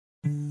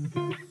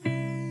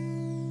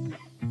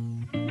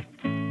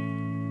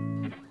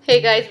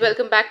Hey guys,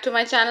 welcome back to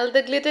my channel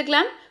The Glitter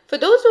Glam. For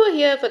those who are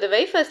here for the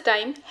very first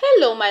time,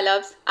 hello my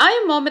loves. I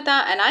am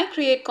Momita and I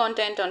create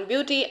content on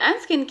beauty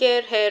and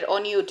skincare here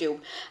on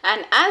YouTube.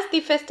 And as the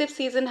festive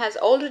season has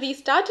already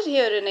started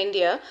here in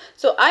India,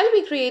 so I'll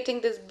be creating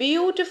this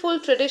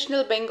beautiful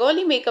traditional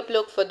Bengali makeup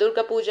look for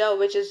Durga Puja,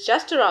 which is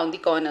just around the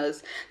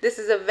corners. This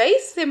is a very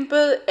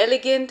simple,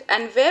 elegant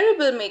and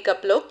wearable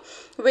makeup look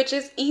which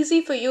is easy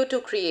for you to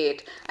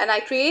create. And I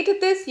created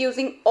this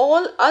using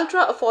all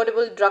ultra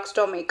affordable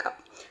drugstore makeup.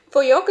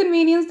 For your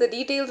convenience, the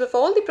details of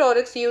all the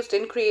products used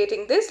in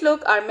creating this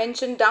look are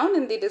mentioned down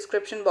in the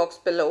description box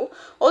below.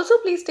 Also,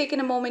 please take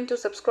a moment to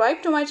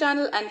subscribe to my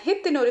channel and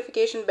hit the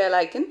notification bell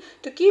icon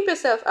to keep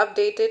yourself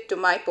updated to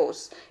my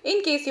posts,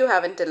 in case you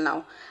haven't till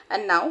now.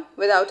 And now,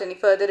 without any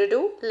further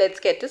ado, let's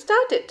get to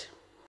start it.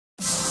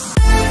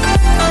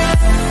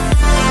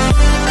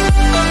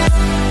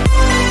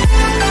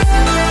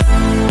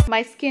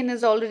 My skin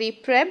is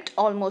already prepped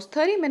almost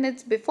 30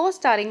 minutes before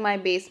starting my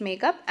base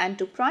makeup, and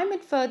to prime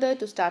it further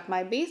to start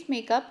my base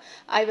makeup,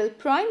 I will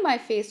prime my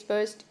face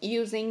first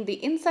using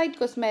the Inside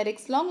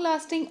Cosmetics Long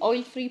Lasting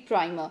Oil Free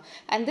Primer,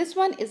 and this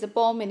one is a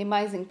pore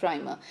minimizing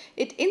primer.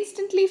 It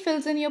instantly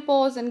fills in your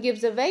pores and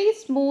gives a very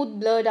smooth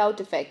blurred out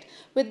effect.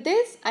 With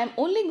this, I'm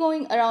only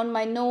going around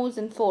my nose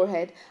and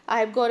forehead. I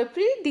have got a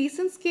pretty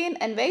decent skin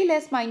and very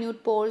less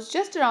minute pores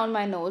just around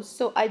my nose,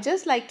 so I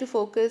just like to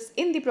focus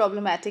in the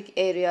problematic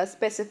area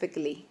specifically.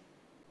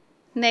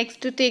 Next,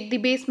 to take the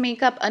base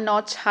makeup a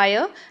notch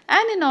higher,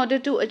 and in order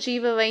to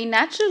achieve a very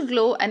natural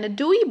glow and a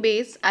dewy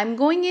base, I'm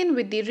going in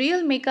with the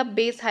Real Makeup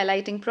Base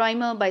Highlighting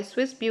Primer by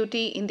Swiss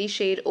Beauty in the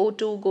shade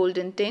O2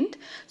 Golden Tint.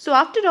 So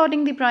after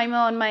dotting the primer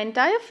on my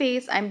entire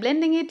face, I'm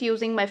blending it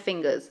using my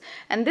fingers.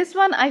 And this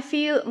one, I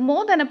feel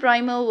more than a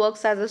primer,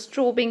 works as a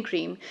strobing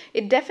cream.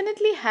 It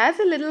definitely has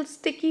a little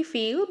sticky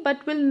feel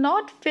but will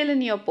not fill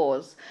in your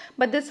pores.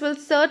 But this will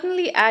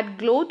certainly add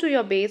glow to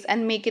your base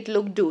and make it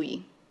look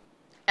dewy.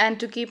 And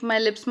to keep my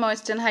lips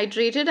moist and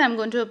hydrated, I'm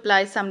going to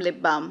apply some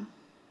lip balm.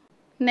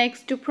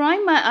 Next, to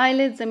prime my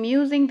eyelids, I'm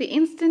using the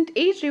Instant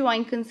Age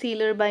Rewind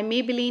Concealer by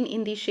Maybelline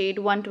in the shade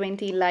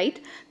 120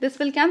 Light. This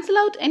will cancel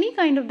out any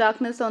kind of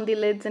darkness on the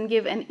lids and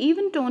give an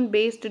even toned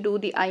base to do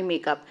the eye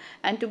makeup.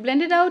 And to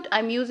blend it out,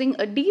 I'm using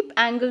a deep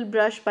angled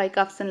brush by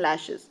Cuffs and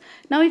Lashes.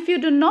 Now, if you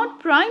do not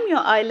prime your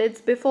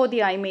eyelids before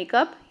the eye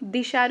makeup,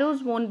 the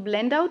shadows won't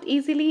blend out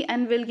easily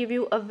and will give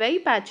you a very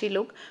patchy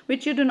look,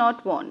 which you do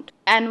not want.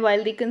 And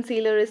while the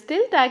concealer is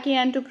still tacky,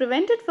 and to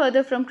prevent it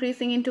further from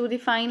creasing into the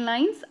fine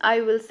lines, I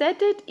will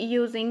set it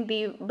using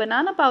the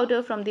banana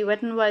powder from the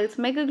Wet n Wild's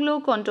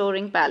Megaglow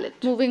contouring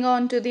palette. Moving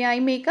on to the eye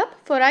makeup.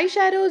 For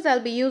eyeshadows, I'll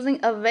be using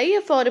a very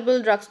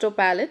affordable drugstore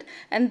palette,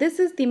 and this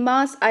is the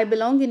Mars I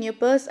Belong in Your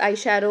Purse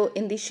eyeshadow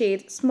in the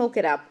shade Smoke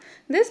It Up.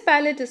 This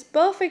palette is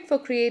perfect for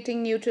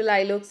creating neutral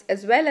eye looks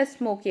as well as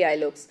smoky eye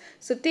looks.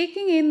 So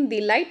taking in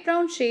the light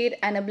brown shade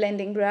and a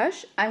blending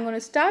brush, I'm going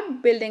to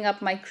start building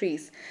up my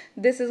crease.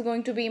 This is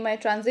going to be my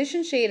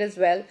transition shade as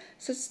well.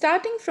 So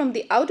starting from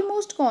the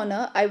outermost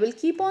corner, I will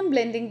keep on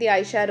blending the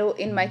eyeshadow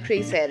in my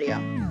crease area.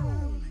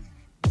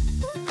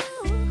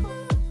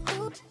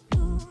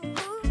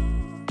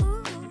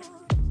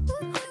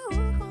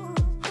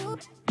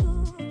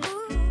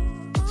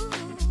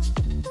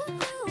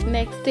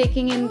 Next,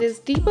 taking in this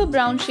deeper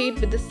brown shade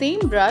with the same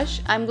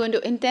brush, I'm going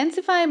to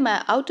intensify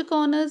my outer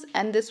corners,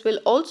 and this will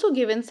also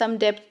give in some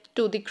depth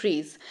to the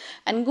crease.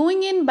 And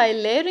going in by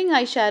layering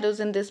eyeshadows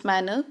in this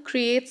manner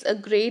creates a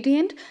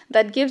gradient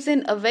that gives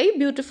in a very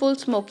beautiful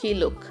smoky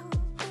look.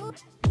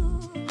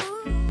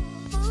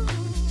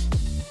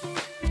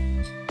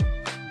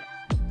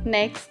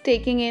 Next,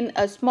 taking in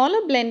a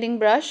smaller blending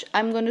brush,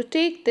 I'm going to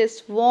take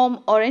this warm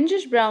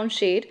orangish brown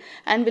shade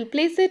and will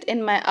place it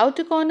in my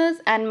outer corners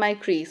and my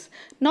crease.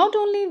 Not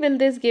only will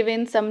this give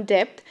in some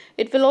depth,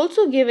 it will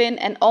also give in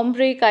an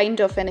ombre kind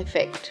of an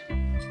effect.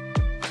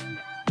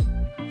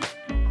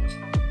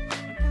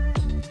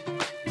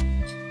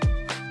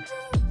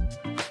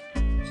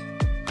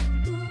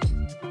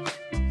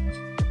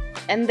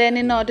 And then,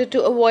 in order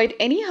to avoid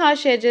any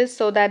harsh edges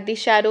so that the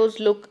shadows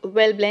look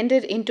well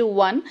blended into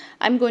one,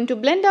 I'm going to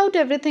blend out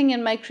everything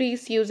in my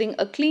crease using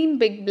a clean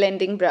big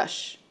blending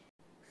brush.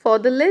 For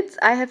the lids,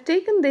 I have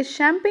taken this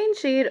champagne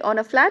shade on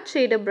a flat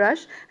shader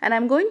brush, and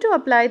I'm going to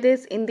apply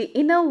this in the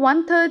inner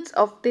 1/3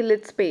 of the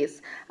lid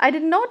space. I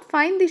did not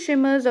find the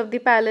shimmers of the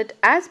palette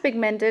as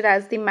pigmented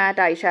as the matte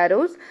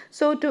eyeshadows,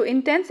 so to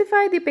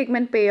intensify the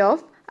pigment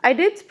payoff, I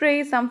did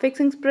spray some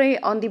fixing spray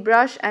on the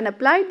brush and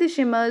applied the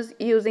shimmers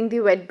using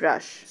the wet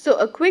brush. So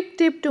a quick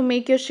tip to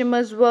make your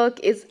shimmers work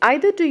is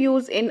either to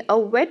use in a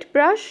wet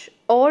brush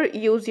or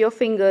use your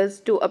fingers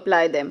to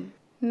apply them.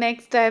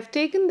 Next, I have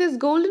taken this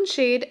golden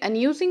shade and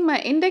using my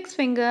index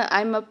finger,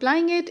 I am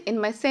applying it in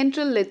my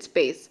central lid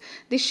space.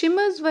 The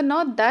shimmers were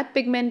not that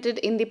pigmented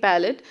in the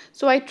palette,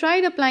 so I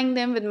tried applying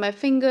them with my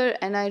finger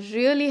and I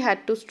really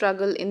had to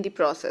struggle in the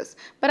process.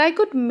 But I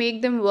could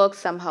make them work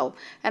somehow.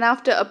 And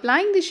after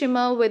applying the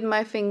shimmer with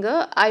my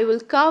finger, I will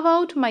carve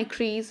out my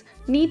crease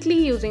neatly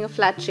using a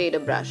flat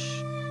shader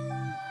brush.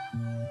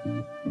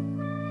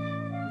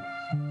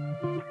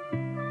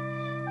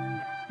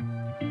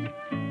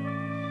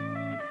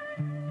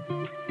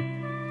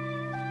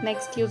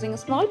 Next, using a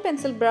small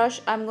pencil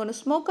brush, I'm going to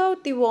smoke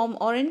out the warm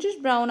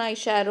orangish brown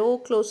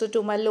eyeshadow closer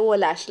to my lower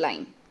lash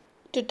line.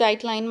 To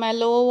tightline my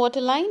lower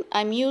waterline,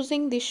 I'm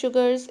using the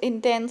Sugar's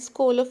Intense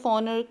Kohl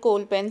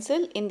Kohl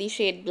Pencil in the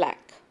shade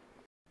Black.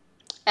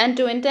 And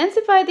to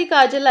intensify the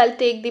kajal, I'll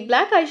take the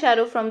black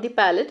eyeshadow from the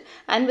palette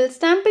and will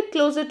stamp it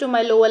closer to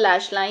my lower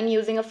lash line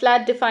using a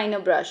flat definer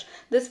brush.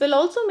 This will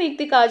also make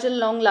the kajal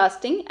long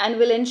lasting and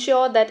will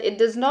ensure that it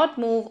does not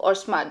move or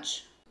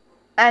smudge.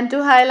 And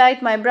to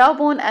highlight my brow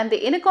bone and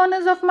the inner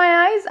corners of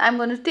my eyes, I'm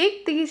going to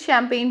take the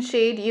champagne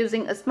shade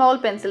using a small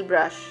pencil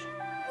brush.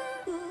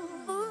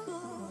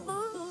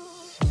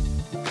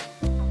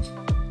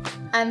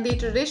 And the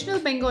traditional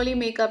Bengali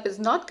makeup is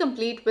not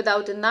complete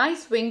without a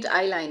nice winged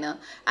eyeliner.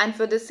 And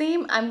for the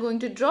same, I'm going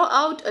to draw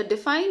out a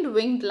defined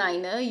winged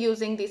liner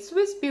using the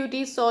Swiss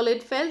Beauty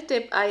Solid Felt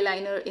Tip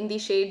Eyeliner in the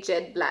shade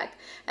Jet Black.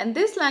 And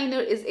this liner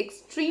is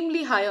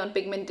extremely high on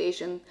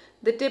pigmentation.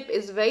 The tip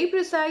is very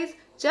precise,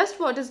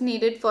 just what is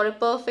needed for a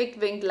perfect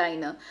winged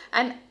liner,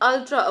 and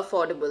ultra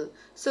affordable.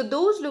 So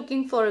those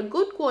looking for a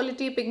good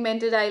quality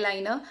pigmented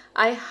eyeliner,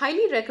 I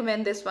highly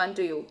recommend this one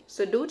to you.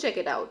 So do check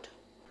it out.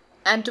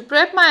 And to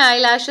prep my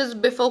eyelashes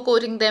before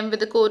coating them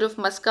with a coat of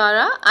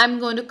mascara, I'm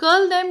going to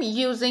curl them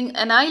using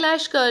an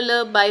eyelash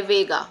curler by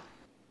Vega.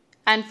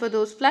 And for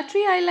those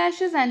fluttery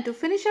eyelashes and to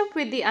finish up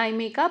with the eye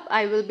makeup,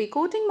 I will be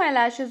coating my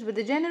lashes with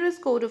a generous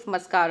coat of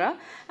mascara.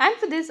 And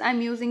for this,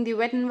 I'm using the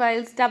Wet n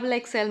Wild's Double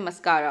XL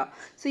mascara.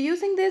 So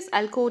using this,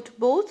 I'll coat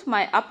both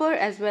my upper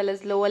as well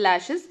as lower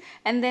lashes.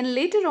 And then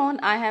later on,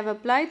 I have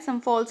applied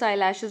some false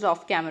eyelashes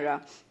off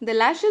camera. The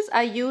lashes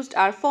I used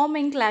are 4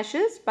 Mink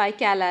lashes by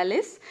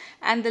Calailis,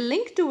 and the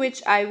link to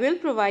which I will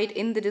provide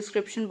in the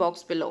description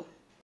box below.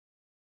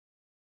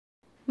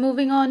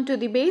 Moving on to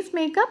the base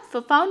makeup,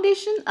 for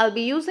foundation, I'll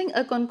be using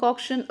a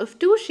concoction of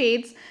 2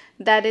 shades,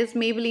 that is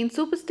Maybelline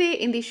Superstay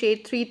in the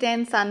shade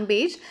 310 Sun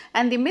Beige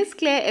and the Miss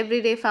Claire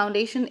Everyday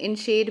Foundation in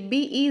shade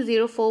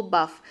BE04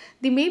 Buff.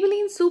 The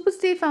Maybelline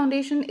Superstay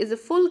foundation is a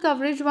full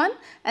coverage one,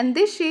 and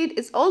this shade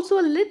is also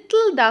a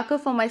little darker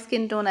for my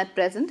skin tone at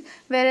present,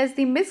 whereas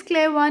the Miss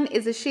Claire one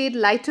is a shade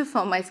lighter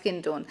for my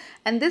skin tone,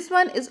 and this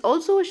one is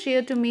also a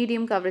sheer to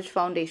medium coverage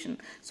foundation.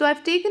 So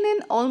I've taken in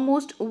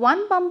almost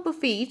 1 pump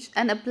of each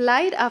and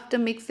applied after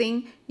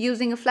mixing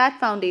using a flat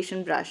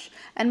foundation brush,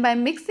 and by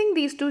mixing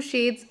these 2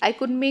 shades I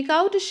could make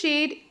out a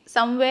shade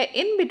somewhere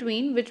in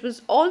between which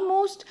was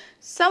almost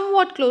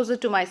somewhat closer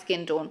to my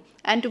skin tone.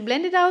 And to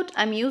blend it out,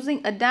 I'm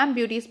using a damp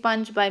beauty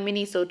sponge by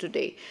Miniso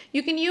today.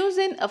 You can use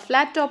in a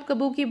flat top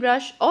kabuki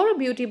brush or a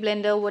beauty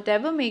blender,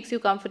 whatever makes you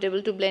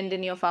comfortable to blend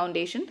in your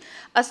foundation.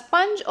 A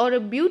sponge or a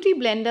beauty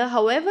blender,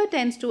 however,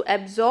 tends to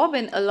absorb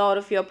in a lot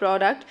of your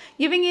product,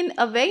 giving in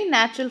a very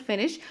natural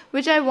finish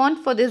which I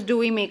want for this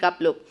dewy makeup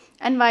look.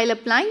 And while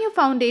applying your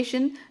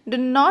foundation, do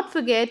not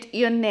forget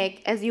your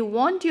neck, as you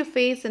want your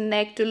face and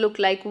neck to look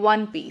like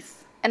one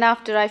piece. And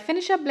after I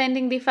finish up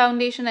blending the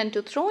foundation and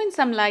to throw in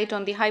some light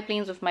on the high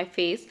planes of my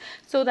face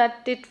so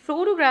that it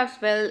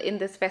photographs well in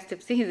this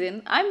festive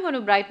season, I'm going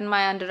to brighten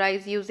my under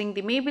eyes using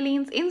the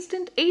Maybelline's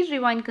Instant Age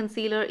Rewind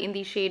Concealer in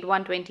the shade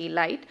 120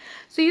 Light.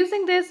 So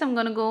using this, I'm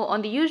going to go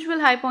on the usual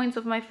high points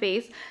of my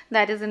face,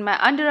 that is in my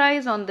under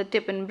eyes, on the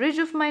tip and bridge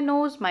of my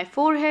nose, my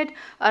forehead,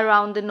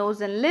 around the nose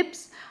and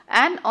lips,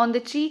 and on the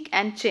cheek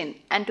and chin.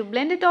 And to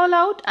blend it all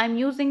out, I'm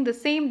using the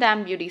same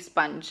damp beauty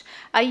sponge.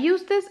 I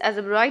use this as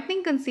a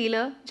brightening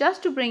concealer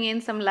just to bring in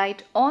some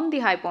light on the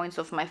high points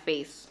of my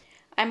face.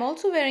 I'm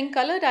also wearing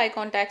colored eye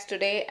contacts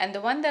today, and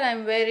the one that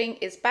I'm wearing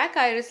is Pack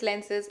Iris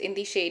lenses in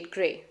the shade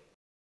grey.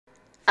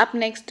 Up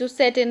next, to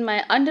set in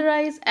my under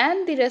eyes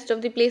and the rest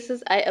of the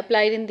places I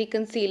applied in the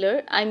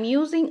concealer, I'm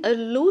using a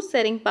loose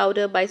setting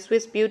powder by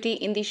Swiss Beauty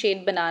in the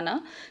shade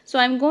Banana. So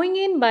I'm going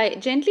in by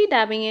gently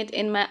dabbing it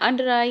in my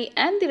under eye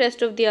and the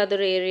rest of the other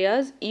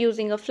areas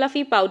using a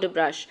fluffy powder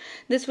brush.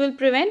 This will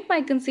prevent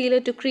my concealer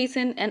to crease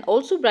in and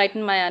also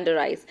brighten my under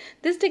eyes.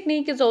 This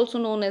technique is also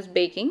known as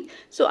baking.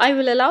 So I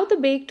will allow the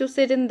bake to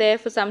sit in there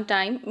for some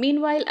time.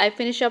 Meanwhile, I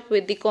finish up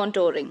with the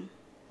contouring.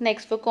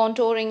 Next, for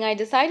contouring, I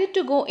decided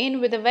to go in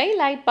with a very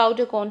light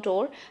powder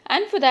contour,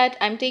 and for that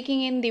I'm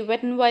taking in the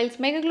Wet n Wild's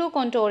Megaglow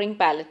contouring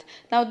palette.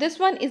 Now this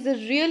one is a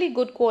really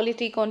good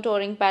quality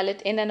contouring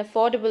palette in an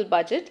affordable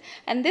budget,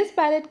 and this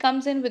palette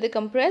comes in with a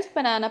compressed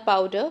banana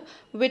powder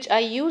which I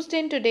used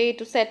in today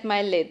to set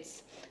my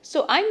lids.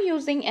 So I'm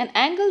using an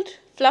angled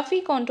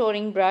fluffy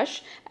contouring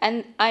brush,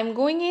 and I'm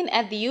going in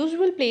at the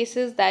usual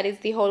places, that is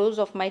the hollows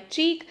of my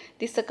cheek,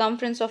 the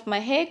circumference of my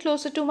hair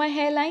closer to my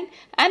hairline,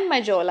 and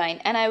my jawline,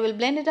 and I will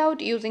blend it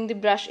out using the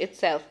brush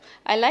itself.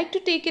 I like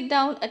to take it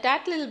down a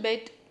tad little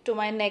bit to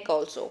my neck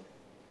also.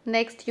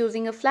 Next,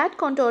 using a flat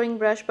contouring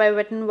brush by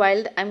Wet n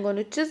Wild, I'm going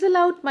to chisel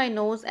out my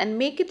nose and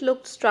make it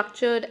look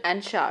structured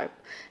and sharp.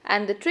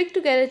 And the trick to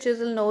get a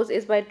chisel nose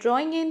is by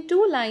drawing in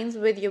 2 lines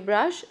with your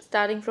brush,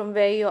 starting from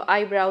where your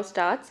eyebrow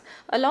starts,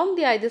 along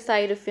the either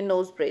side of your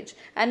nose bridge,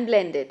 and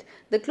blend it.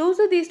 The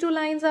closer these 2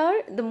 lines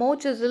are, the more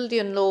chiseled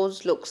your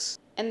nose looks.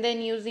 And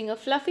then using a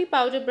fluffy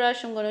powder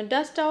brush, I'm going to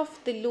dust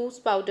off the loose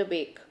powder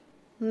bake.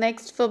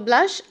 Next for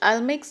blush,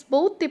 I'll mix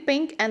both the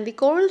pink and the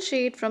coral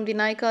shade from the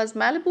Nykaa's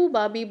Malibu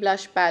Barbie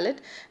blush palette,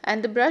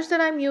 and the brush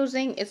that I'm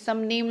using is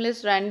some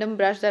nameless random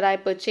brush that I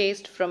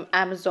purchased from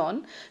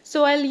Amazon.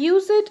 So I'll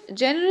use it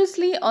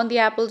generously on the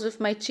apples of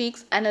my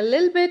cheeks and a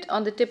little bit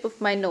on the tip of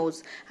my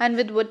nose, and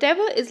with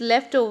whatever is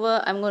left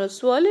over I'm going to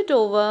swirl it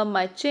over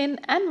my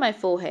chin and my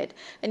forehead.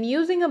 And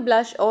using a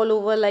blush all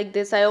over like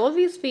this, I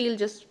always feel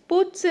just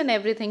puts in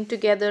everything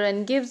together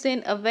and gives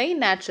in a very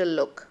natural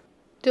look.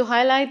 To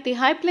highlight the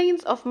high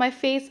planes of my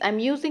face, I'm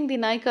using the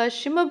Nykaa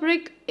Shimmer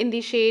Brick in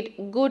the shade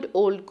Good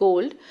Old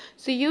Gold.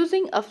 So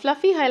using a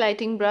fluffy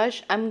highlighting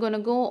brush, I'm going to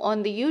go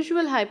on the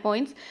usual high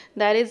points,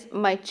 that is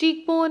my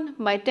cheekbone,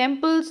 my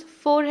temples,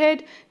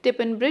 forehead,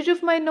 tip and bridge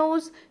of my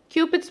nose,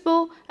 cupid's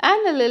bow,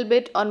 and a little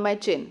bit on my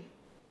chin.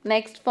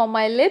 Next for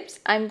my lips,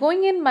 I'm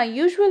going in my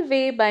usual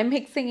way by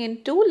mixing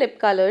in two lip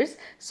colors.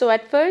 So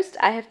at first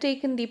I have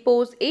taken the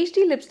Pose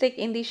HD lipstick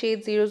in the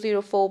shade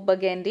 004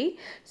 Burgundy.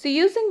 So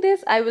using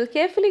this I will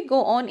carefully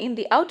go on in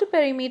the outer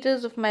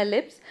perimeters of my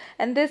lips,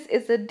 and this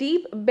is a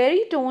deep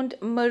berry toned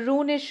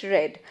maroonish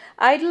red,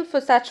 ideal for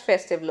such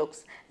festive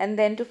looks. And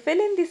then to fill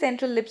in the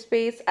central lip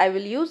space, I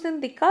will use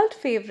in the cult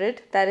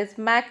favorite, that is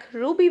MAC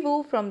Ruby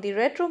Woo from the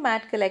Retro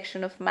Matte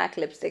collection of MAC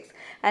lipsticks,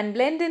 and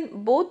blend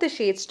in both the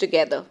shades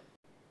together.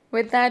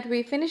 With that,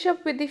 we finish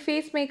up with the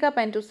face makeup,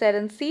 and to set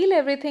and seal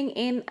everything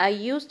in, I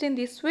used in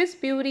the Swiss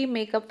Beauty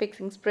makeup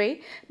fixing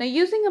spray. Now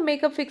using a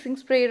makeup fixing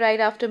spray right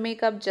after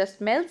makeup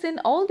just melts in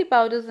all the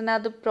powders and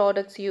other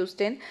products used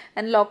in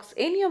and locks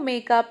in your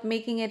makeup,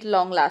 making it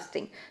long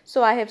lasting.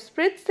 So I have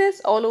spritzed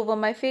this all over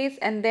my face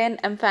and then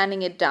I'm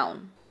fanning it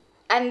down.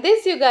 And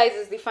this, you guys,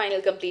 is the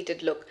final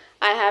completed look.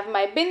 I have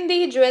my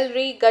bindi,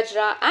 jewelry,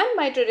 gajra and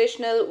my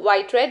traditional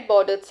white red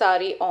bordered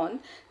sari on.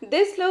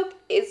 This look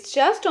is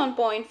just on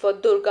point for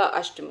Durga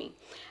Ashtami.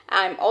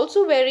 I am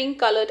also wearing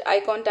colored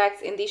eye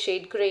contacts in the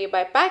shade grey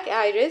by Pac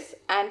Iris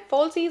and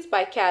Falsies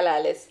by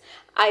Calailis.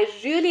 I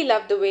really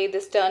love the way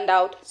this turned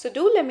out, so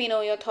do let me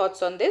know your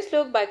thoughts on this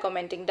look by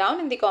commenting down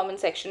in the comment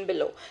section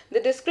below. The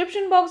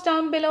description box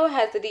down below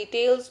has the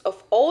details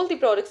of all the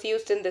products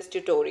used in this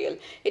tutorial.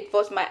 It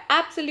was my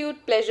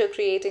absolute pleasure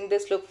creating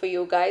this look for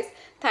you guys.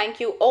 Thank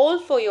you all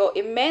for your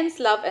immense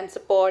love and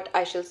support.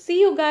 I shall see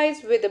you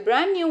guys with a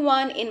brand new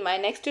one in my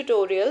next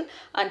tutorial.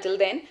 Until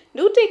then,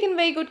 do take in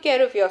very good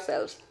care of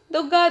yourselves.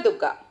 Durga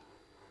Durga.